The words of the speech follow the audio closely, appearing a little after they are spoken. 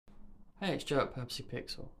Hey, it's Joe at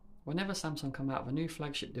Pixel. Whenever Samsung come out with a new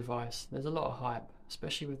flagship device, there's a lot of hype,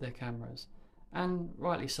 especially with their cameras, and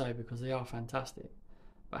rightly so because they are fantastic.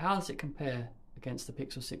 But how does it compare against the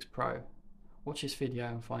Pixel 6 Pro? Watch this video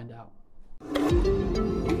and find out.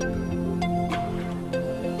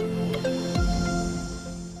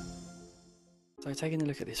 So taking a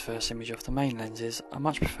look at this first image of the main lenses, I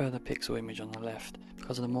much prefer the Pixel image on the left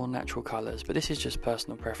because of the more natural colours, but this is just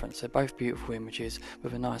personal preference. They're both beautiful images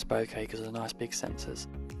with a nice bokeh because of the nice big sensors.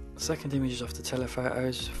 The second image is of the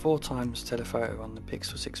telephotos, 4x telephoto on the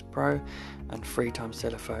Pixel 6 Pro and 3x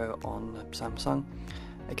telephoto on the Samsung.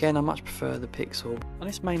 Again, I much prefer the Pixel. On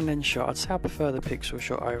this main lens shot, I'd say I prefer the Pixel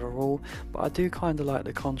shot overall, but I do kind of like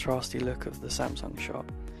the contrasty look of the Samsung shot.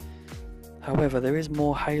 However, there is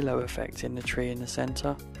more halo effect in the tree in the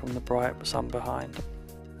centre from the bright sun behind.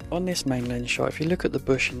 On this main lens shot, if you look at the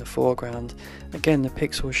bush in the foreground, again the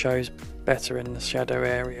Pixel shows better in the shadow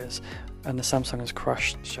areas and the Samsung has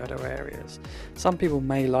crushed shadow areas. Some people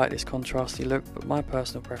may like this contrasty look, but my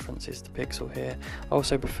personal preference is the Pixel here. I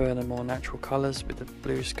also prefer the more natural colours with the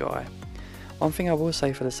blue sky. One thing I will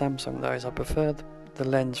say for the Samsung though is I prefer the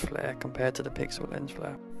lens flare compared to the Pixel lens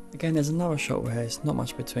flare. Again, there's another shot where it's not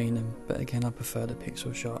much between them, but again I prefer the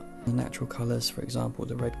Pixel shot. The natural colours, for example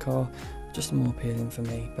the red car, just more appealing for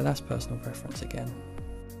me, but that's personal preference again.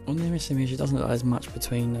 On this image it doesn't look like there's much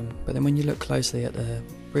between them, but then when you look closely at the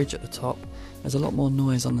bridge at the top, there's a lot more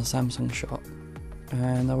noise on the Samsung shot.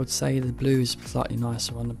 And I would say the blue is slightly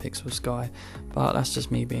nicer on the Pixel sky, but that's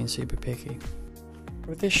just me being super picky.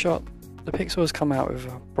 With this shot, the Pixel has come out with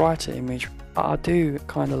a brighter image, but I do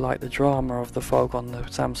kind of like the drama of the fog on the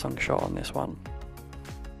Samsung shot on this one.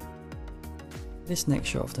 This next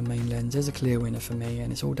shot of the main lens is a clear winner for me,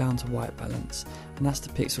 and it's all down to white balance, and that's the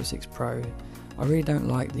Pixel 6 Pro. I really don't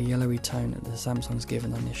like the yellowy tone that the Samsung's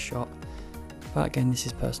given on this shot, but again this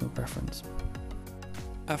is personal preference.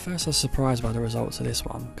 At first I was surprised by the results of this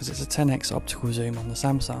one, because it's a 10x optical zoom on the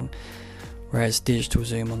Samsung, whereas digital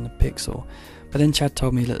zoom on the Pixel. But then Chad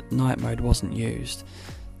told me that night mode wasn't used.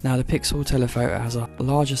 Now the Pixel telephoto has a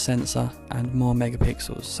larger sensor and more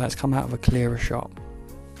megapixels, so it's come out of a clearer shot.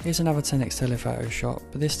 Here's another 10x telephoto shot,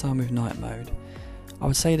 but this time with night mode. I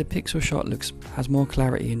would say the Pixel shot has more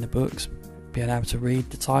clarity in the books, being able to read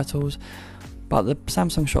the titles, but the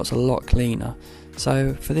Samsung shot's a lot cleaner,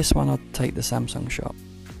 so for this one I'd take the Samsung shot.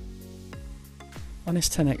 On this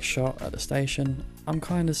 10x shot at the station, I'm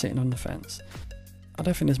kind of sitting on the fence. I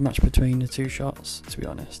don't think there's much between the two shots, to be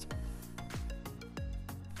honest.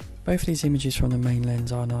 Both these images from the main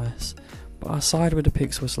lens are nice, but I side with the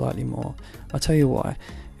Pixel slightly more. I'll tell you why.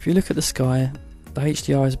 If you look at the sky, the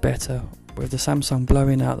HDR is better, with the Samsung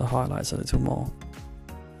blowing out the highlights a little more.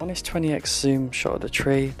 On this 20x zoom shot of the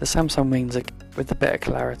tree, the Samsung wins with the better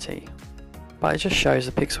clarity, but it just shows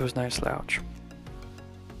the Pixel is no slouch.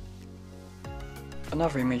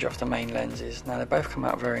 Another image off the main lenses. Now they both come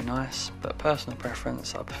out very nice, but personal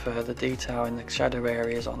preference, I prefer the detail in the shadow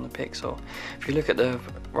areas on the Pixel. If you look at the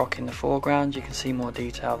rock in the foreground, you can see more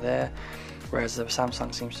detail there, whereas the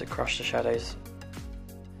Samsung seems to crush the shadows.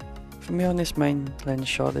 For me on this main lens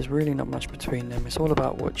shot, there's really not much between them. It's all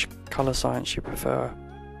about which colour science you prefer.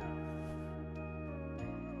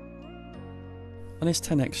 On this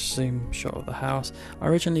 10x zoom shot of the house, I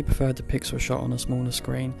originally preferred the Pixel shot on a smaller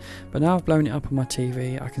screen, but now I've blown it up on my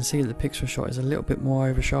TV, I can see that the Pixel shot is a little bit more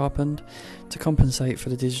over sharpened to compensate for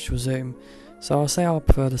the digital zoom, so I'll say I'll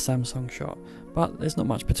prefer the Samsung shot, but there's not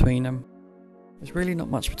much between them. There's really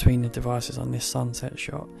not much between the devices on this sunset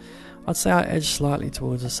shot. I'd say I edge slightly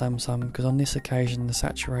towards the Samsung because on this occasion the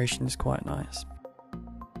saturation is quite nice.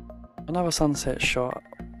 Another sunset shot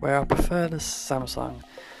where I prefer the Samsung.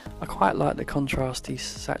 I quite like the contrasty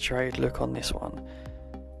saturated look on this one.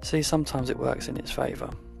 See, sometimes it works in its favour.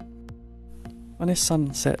 On this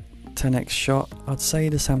sunset 10x shot, I'd say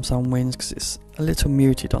the Samsung wins because it's a little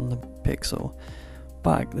muted on the Pixel,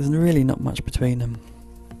 but there's really not much between them.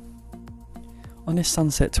 On this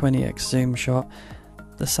sunset 20x zoom shot,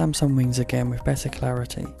 the Samsung wins again with better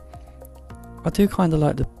clarity. I do kind of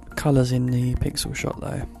like the colours in the Pixel shot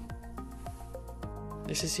though.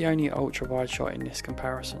 This is the only ultra wide shot in this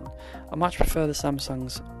comparison. I much prefer the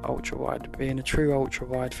Samsung's ultra wide, being a true ultra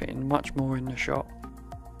wide fitting much more in the shot.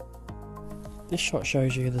 This shot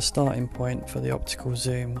shows you the starting point for the optical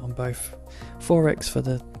zoom on both 4x for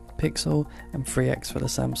the Pixel and 3x for the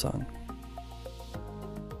Samsung.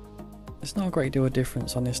 It's not a great deal of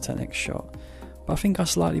difference on this 10x shot, but I think I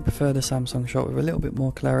slightly prefer the Samsung shot with a little bit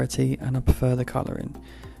more clarity, and I prefer the colouring,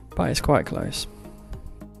 but it's quite close.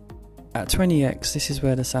 At 20x, this is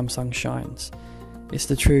where the Samsung shines. It's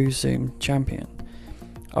the true zoom champion.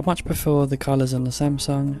 I much prefer the colours on the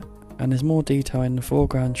Samsung, and there's more detail in the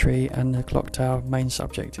foreground tree and the clock tower main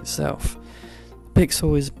subject itself. The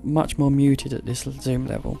pixel is much more muted at this zoom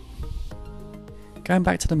level. Going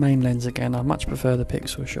back to the main lens again, I much prefer the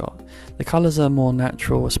pixel shot. The colours are more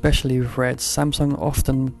natural, especially with reds. Samsung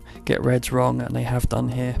often get reds wrong, and they have done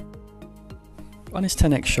here. On this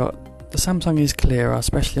 10x shot, the Samsung is clearer,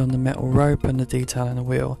 especially on the metal rope and the detail in the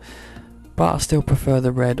wheel, but I still prefer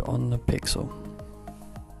the red on the pixel.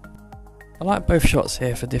 I like both shots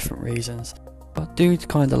here for different reasons. I do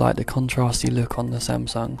kind of like the contrasty look on the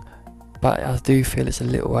Samsung, but I do feel it's a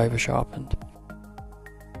little over sharpened.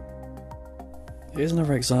 Here's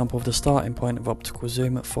another example of the starting point of optical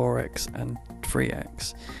zoom at 4x and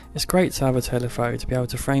 3x. It's great to have a telephoto to be able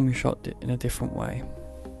to frame your shot in a different way.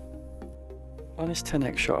 On this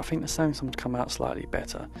 10x shot, I think the Samsung's come out slightly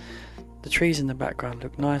better. The trees in the background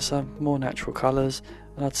look nicer, more natural colours,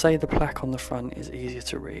 and I'd say the plaque on the front is easier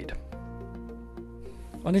to read.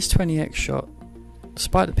 On this 20x shot,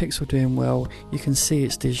 despite the pixel doing well, you can see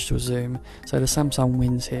its digital zoom, so the Samsung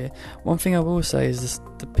wins here. One thing I will say is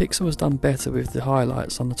the pixel was done better with the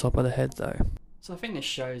highlights on the top of the head though. So I think this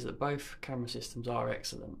shows that both camera systems are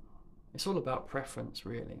excellent. It's all about preference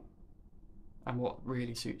really, and what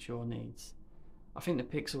really suits your needs. I think the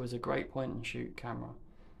Pixel is a great point and shoot camera.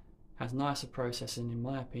 Has nicer processing in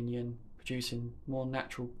my opinion, producing more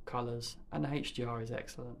natural colours, and the HDR is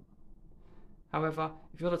excellent. However,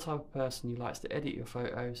 if you're the type of person who likes to edit your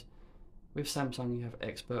photos, with Samsung you have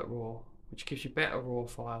Expert RAW, which gives you better RAW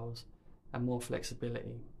files and more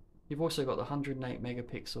flexibility. You've also got the 108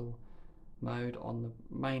 megapixel mode on the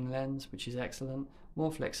main lens, which is excellent.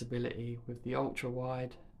 More flexibility with the ultra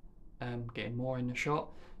wide, getting more in the shot.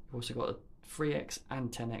 You've also got a 3x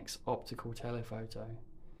and 10x optical telephoto.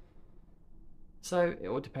 So it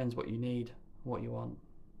all depends what you need, what you want,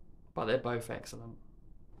 but they're both excellent.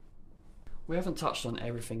 We haven't touched on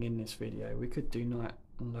everything in this video. We could do night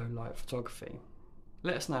and low light photography.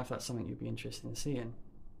 Let us know if that's something you'd be interested in seeing.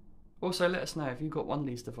 Also let us know if you've got one of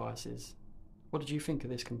these devices. What did you think of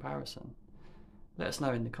this comparison? Let us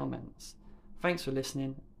know in the comments. Thanks for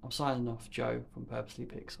listening. I'm signing off, Joe from Purposely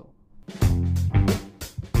Pixel.